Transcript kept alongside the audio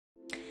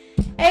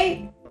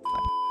Hey!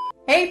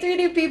 Hey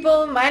 3D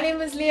people, my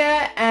name is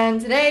Leah and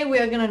today we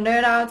are going to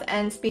nerd out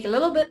and speak a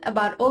little bit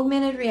about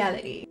augmented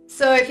reality.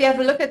 So if you have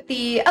a look at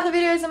the other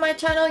videos on my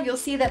channel, you'll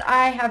see that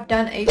I have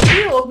done a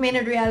few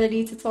augmented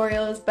reality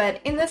tutorials, but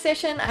in this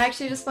session I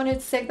actually just wanted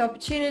to take the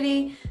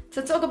opportunity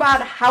to talk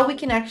about how we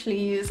can actually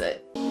use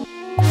it.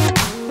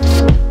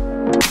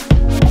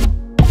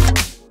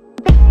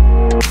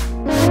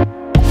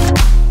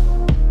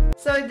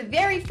 So the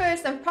very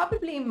first and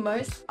probably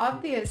most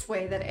obvious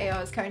way that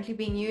AR is currently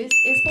being used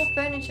is for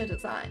furniture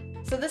design.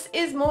 So this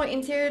is more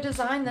interior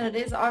design than it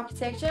is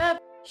architecture.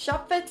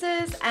 Shop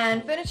fitters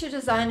and furniture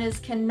designers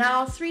can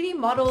now 3D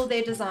model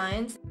their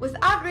designs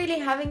without really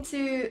having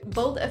to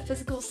build a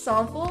physical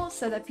sample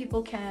so that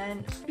people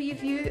can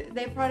preview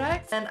their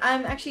products. And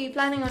I'm actually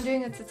planning on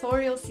doing a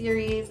tutorial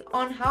series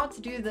on how to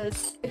do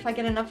this if I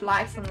get enough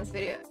likes on this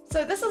video.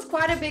 So this is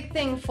quite a big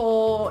thing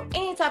for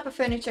any type of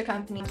furniture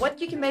company. What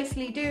you can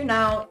basically do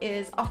now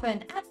is offer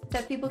an app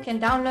that people can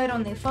download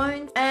on their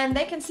phones, and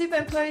they can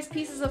superimpose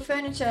pieces of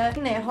furniture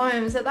in their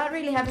homes without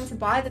really having to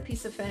buy the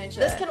piece of furniture.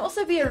 This can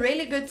also be a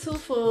really good tool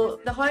for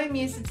the home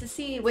user to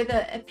see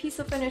whether a piece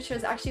of furniture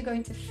is actually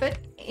going to fit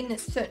in a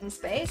certain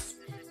space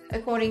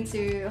according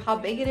to how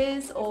big it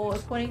is or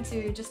according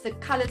to just the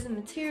colors and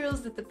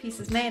materials that the piece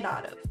is made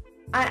out of.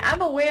 I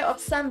am aware of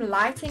some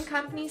lighting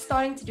companies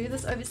starting to do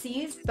this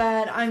overseas,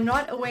 but I'm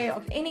not aware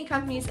of any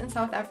companies in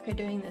South Africa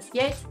doing this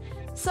yet.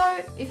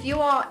 So if you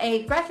are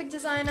a graphic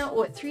designer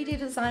or a 3D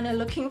designer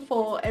looking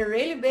for a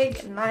really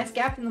big, nice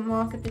gap in the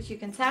market that you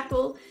can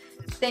tackle,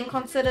 then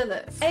consider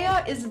this.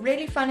 AR is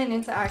really fun and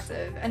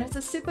interactive, and it's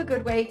a super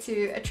good way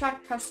to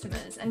attract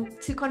customers and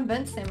to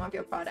convince them of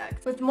your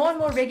product. With more and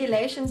more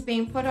regulations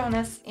being put on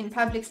us in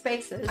public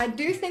spaces, I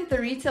do think the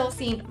retail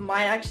scene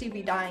might actually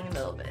be dying a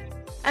little bit.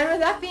 And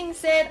with that being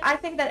said, I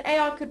think that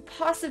AR could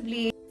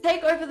possibly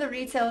take over the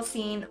retail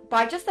scene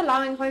by just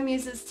allowing home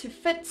users to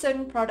fit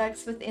certain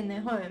products within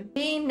their home.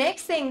 The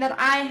next thing that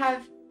I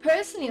have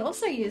personally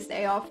also used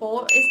AR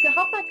for is to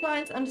help my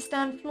clients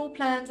understand floor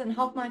plans and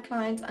help my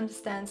clients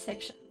understand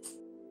sections.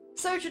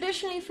 So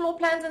traditionally, floor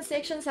plans and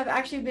sections have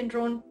actually been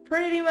drawn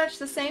pretty much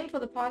the same for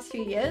the past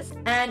few years,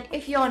 and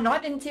if you're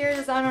not interior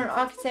designer or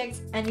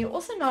architect and you're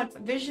also not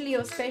visually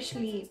or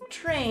spatially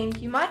trained,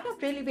 you might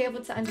not really be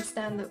able to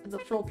understand the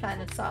floor plan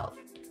itself.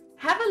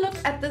 Have a look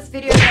at this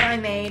video that I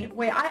made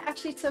where I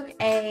actually took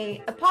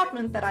an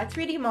apartment that I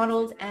 3D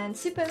modeled and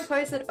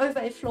superimposed it over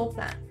a floor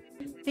plan.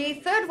 The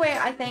third way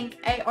I think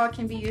AR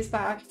can be used by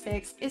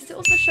architects is to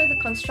also show the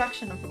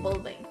construction of the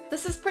building.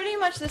 This is pretty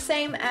much the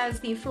same as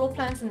the floor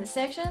plans and the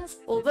sections,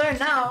 although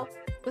now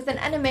with an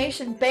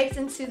animation baked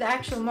into the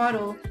actual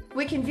model,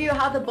 we can view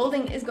how the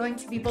building is going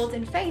to be built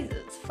in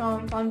phases,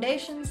 from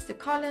foundations to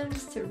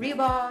columns to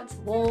rebar to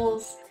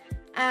walls,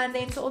 and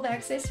then to all the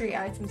accessory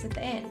items at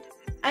the end.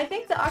 I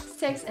think the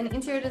architects and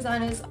interior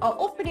designers are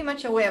all pretty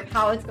much aware of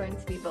how it's going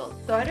to be built,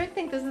 so I don't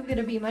think this is going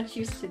to be much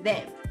use to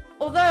them.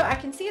 Although I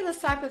can see this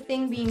type of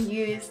thing being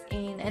used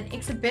in an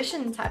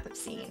exhibition type of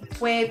scene,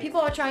 where people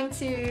are trying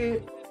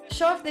to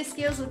show off their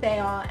skills with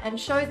AR and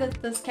show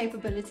that this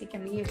capability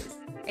can be used.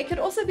 It could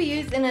also be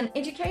used in an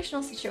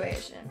educational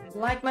situation.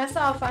 Like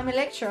myself, I'm a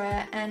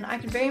lecturer, and I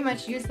could very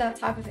much use that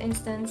type of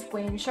instance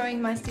when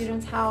showing my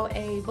students how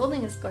a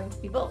building is going to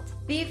be built.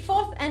 The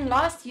fourth and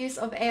last use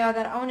of AR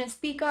that I want to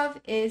speak of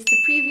is to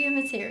preview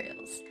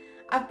materials.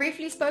 I've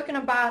briefly spoken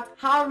about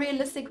how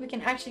realistic we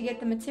can actually get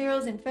the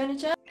materials in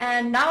furniture,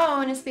 and now I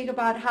want to speak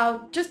about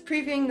how just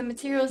previewing the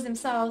materials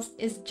themselves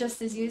is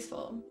just as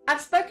useful.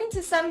 I've spoken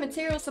to some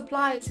material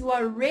suppliers who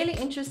are really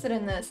interested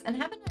in this and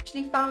haven't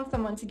actually found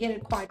someone to get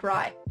it quite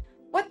right.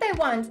 What they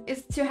want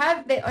is to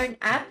have their own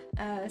app,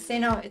 say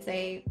now it's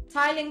a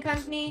tiling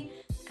company,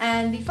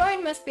 and the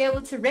phone must be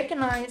able to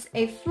recognize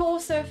a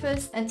floor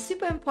surface and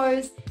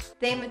superimpose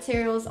their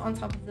materials on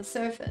top of the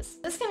surface.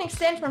 This can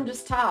extend from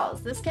just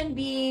tiles. This can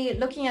be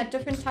looking at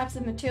different types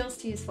of materials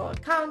to use for a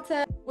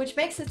counter, which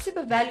makes it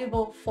super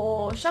valuable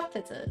for shop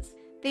fitters.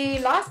 The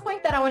last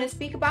point that I want to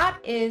speak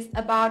about is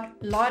about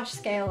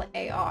large-scale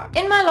AR.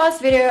 In my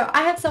last video,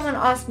 I had someone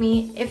ask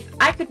me if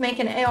I could make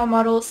an AR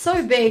model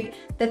so big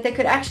that they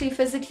could actually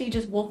physically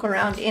just walk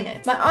around in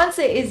it. My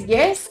answer is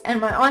yes,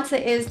 and my answer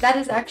is that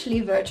is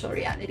actually virtual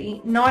reality,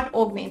 not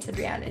augmented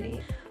reality.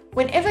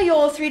 Whenever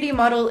your 3D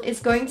model is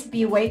going to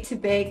be way too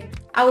big,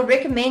 I would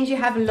recommend you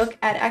have a look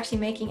at actually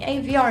making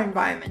a VR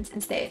environment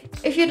instead.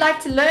 If you'd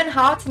like to learn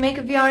how to make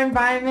a VR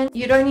environment,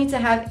 you don't need to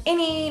have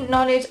any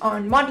knowledge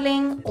on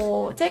modeling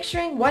or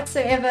texturing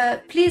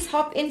whatsoever. Please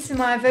hop into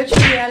my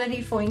virtual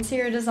reality for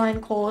interior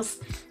design course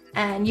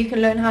and you can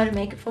learn how to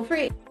make it for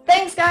free.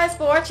 Thanks guys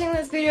for watching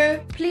this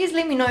video. Please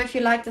let me know if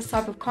you like this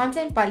type of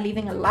content by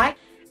leaving a like.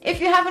 If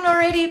you haven't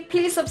already,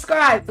 please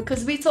subscribe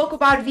because we talk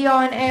about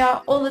VR and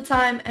AR all the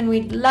time and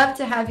we'd love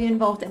to have you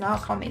involved in our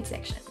comment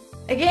section.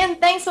 Again,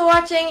 thanks for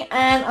watching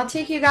and I'll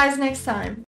take you guys next time.